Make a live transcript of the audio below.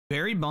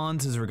Barry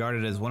Bonds is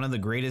regarded as one of the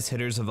greatest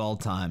hitters of all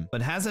time,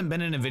 but hasn't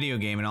been in a video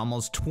game in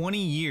almost 20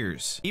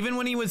 years. Even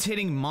when he was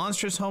hitting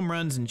monstrous home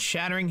runs and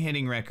shattering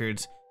hitting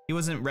records, he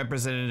wasn't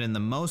represented in the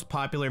most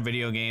popular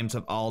video games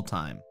of all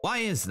time. Why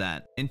is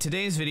that? In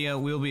today's video,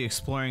 we'll be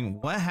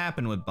exploring what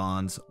happened with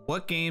Bonds,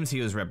 what games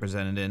he was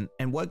represented in,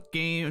 and what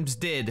games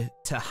did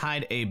to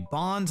hide a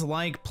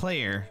Bonds-like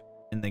player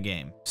in the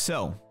game.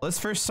 So let's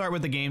first start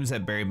with the games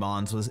that Barry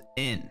Bonds was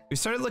in. We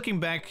started looking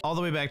back all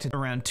the way back to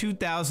around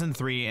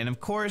 2003, and of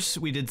course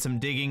we did some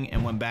digging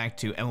and went back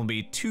to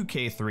MLB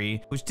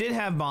 2K3, which did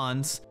have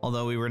Bonds,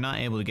 although we were not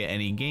able to get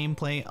any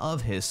gameplay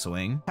of his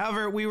swing.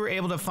 However, we were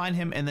able to find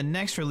him in the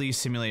next release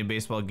simulated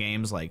baseball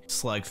games like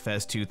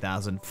Slugfest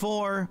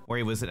 2004, where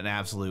he was an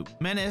absolute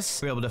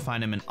menace. We were able to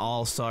find him in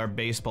All-Star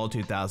Baseball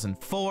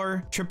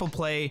 2004, Triple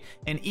Play,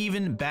 and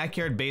even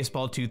Backyard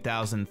Baseball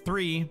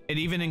 2003. It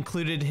even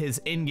included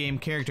his in-game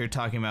character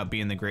talking about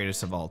being the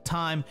greatest of all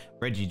time,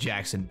 Reggie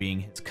Jackson being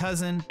his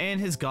cousin, and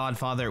his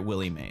godfather,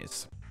 Willie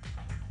Mays.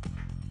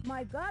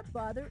 My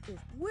godfather is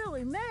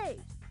Willie Mays.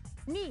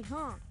 Neat,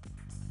 huh?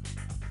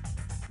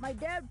 My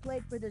dad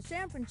played for the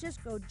San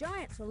Francisco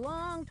Giants a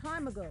long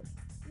time ago,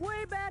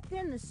 way back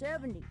in the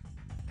 70s.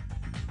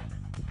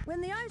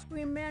 When the ice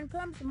cream man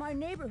comes to my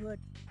neighborhood,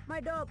 my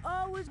dog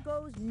always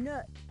goes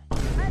nuts.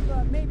 I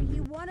thought maybe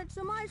he wanted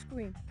some ice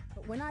cream,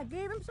 but when I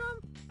gave him some,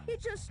 he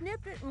just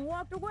sniffed it and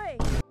walked away.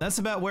 That's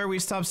about where we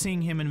stopped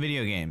seeing him in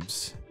video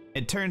games.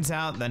 It turns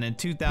out that in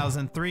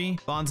 2003,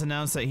 Bonds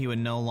announced that he would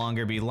no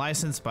longer be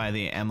licensed by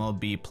the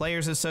MLB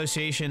Players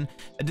Association,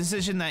 a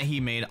decision that he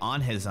made on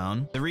his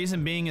own. The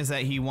reason being is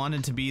that he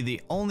wanted to be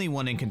the only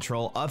one in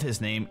control of his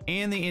name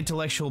and the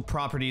intellectual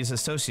properties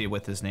associated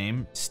with his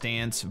name,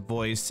 stance,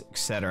 voice,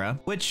 etc.,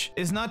 which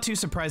is not too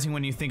surprising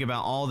when you think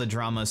about all the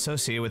drama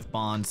associated with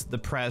Bonds, the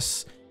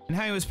press, and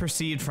how he was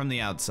perceived from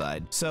the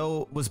outside.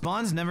 So, was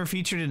Bonds never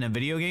featured in a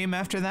video game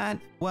after that?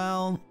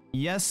 Well,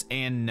 yes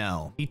and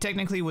no. He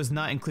technically was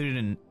not included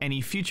in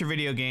any future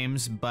video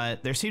games,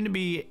 but there seemed to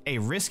be a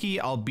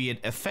risky,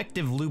 albeit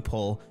effective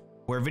loophole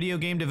where video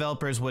game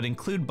developers would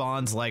include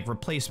Bonds like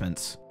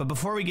replacements. But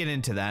before we get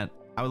into that,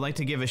 I would like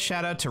to give a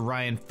shout out to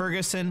Ryan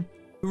Ferguson,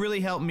 who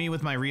really helped me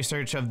with my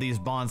research of these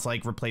Bonds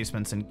like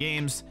replacements in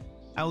games.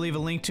 I will leave a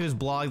link to his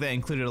blog that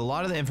included a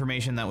lot of the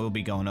information that we'll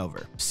be going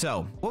over.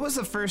 So, what was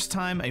the first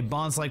time a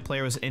Bonds-like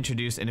player was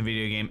introduced in a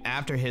video game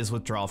after his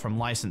withdrawal from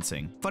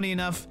licensing? Funny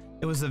enough,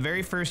 it was the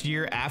very first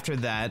year after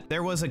that,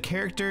 there was a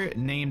character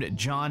named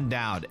Jon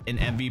Dowd in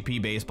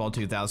MVP Baseball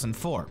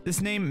 2004.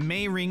 This name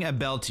may ring a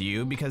bell to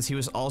you because he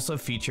was also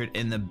featured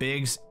in the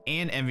Bigs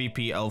and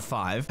MVP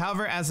 05.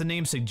 However, as the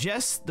name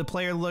suggests, the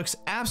player looks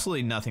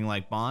absolutely nothing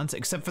like Bonds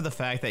except for the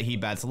fact that he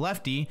bats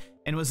lefty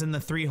and was in the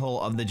 3-hole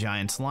of the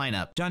Giants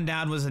lineup. Jon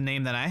Dowd was a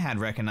name that I had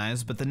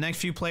recognized, but the next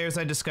few players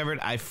I discovered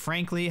I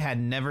frankly had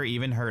never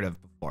even heard of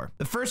before.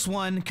 The first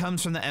one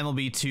comes from the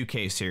MLB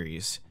 2K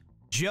series.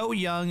 Joe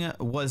Young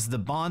was the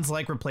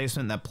Bonds-like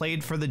replacement that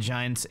played for the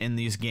Giants in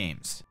these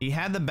games. He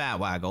had the bat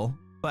waggle,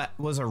 but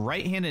was a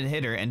right-handed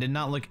hitter and did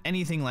not look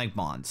anything like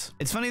Bonds.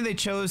 It's funny they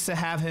chose to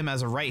have him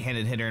as a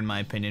right-handed hitter in my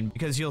opinion,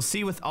 because you'll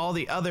see with all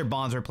the other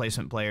Bonds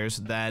replacement players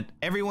that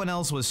everyone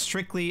else was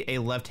strictly a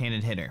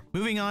left-handed hitter.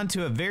 Moving on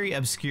to a very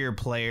obscure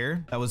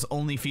player that was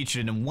only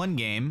featured in one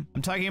game,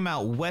 I'm talking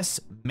about Wes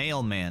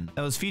Mailman,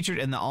 that was featured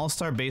in the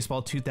All-Star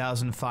Baseball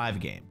 2005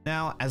 game.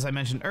 Now, as I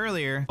mentioned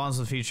earlier, Bonds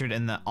was featured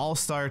in the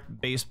All-Star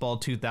Baseball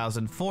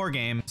 2004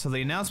 game, so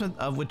the announcement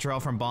of withdrawal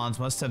from Bonds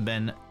must have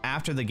been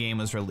after the game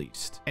was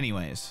released.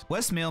 Anyways,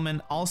 Wes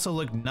Mailman also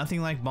looked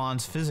nothing like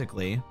Bonds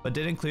physically, but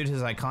did include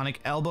his iconic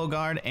elbow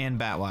guard and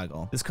bat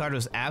waggle. This card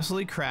was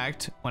absolutely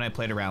cracked when I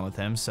played around with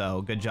him,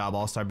 so good job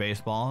All-Star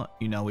Baseball.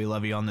 You know we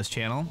love you on this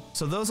channel.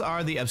 So those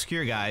are the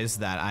obscure guys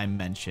that I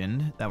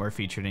mentioned that were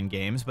featured in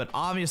games, but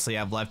obviously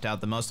I've left out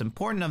the most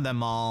important of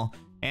them all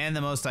and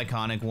the most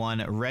iconic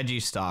one, Reggie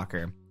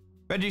Stocker.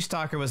 Reggie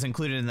Stocker was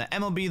included in the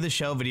MLB The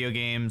Show video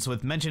games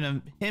with mention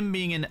of him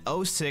being in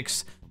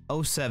 06,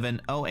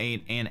 07,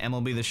 08, and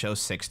MLB The Show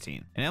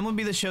 16. In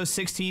MLB The Show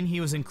 16,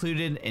 he was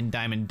included in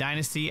Diamond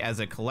Dynasty as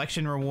a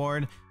collection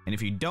reward, and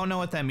if you don't know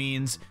what that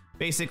means,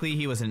 basically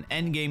he was an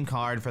endgame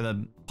card for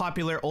the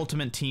popular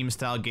Ultimate Team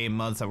style game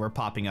modes that were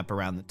popping up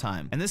around the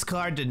time. And this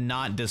card did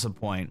not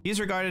disappoint.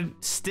 He's regarded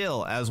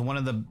still as one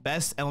of the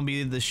best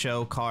MLB The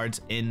Show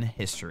cards in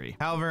history.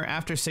 However,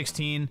 after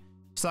 16,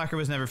 Stocker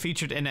was never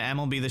featured in an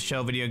MLB The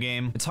Show video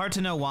game. It's hard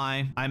to know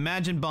why. I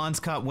imagine Bonds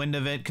caught wind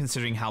of it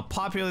considering how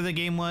popular the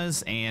game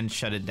was and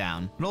shut it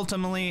down. But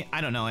ultimately, I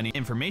don't know any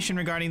information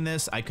regarding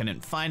this. I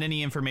couldn't find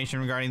any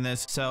information regarding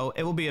this, so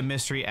it will be a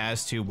mystery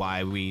as to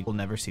why we will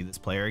never see this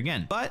player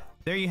again. But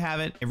there you have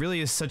it. It really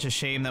is such a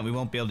shame that we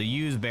won't be able to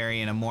use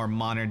Barry in a more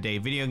modern day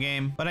video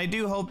game, but I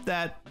do hope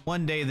that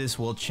one day this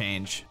will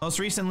change. Most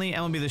recently,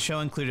 MLB The Show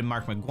included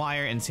Mark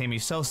McGwire and Sammy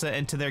Sosa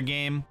into their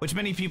game, which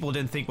many people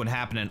didn't think would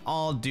happen at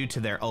all due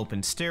to their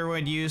open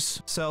steroid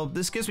use. So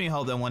this gives me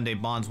hope that one day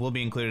Bonds will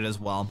be included as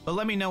well, but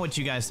let me know what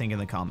you guys think in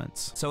the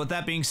comments. So with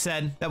that being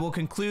said, that will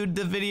conclude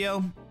the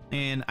video.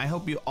 and I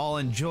hope you all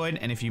enjoyed,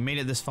 and if you made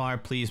it this far,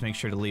 please make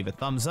sure to leave a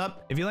thumbs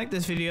up. If you like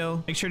this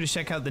video, make sure to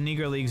check out the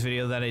Negro Leagues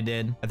video that I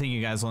did. I think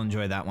you guys will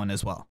enjoy that one as well.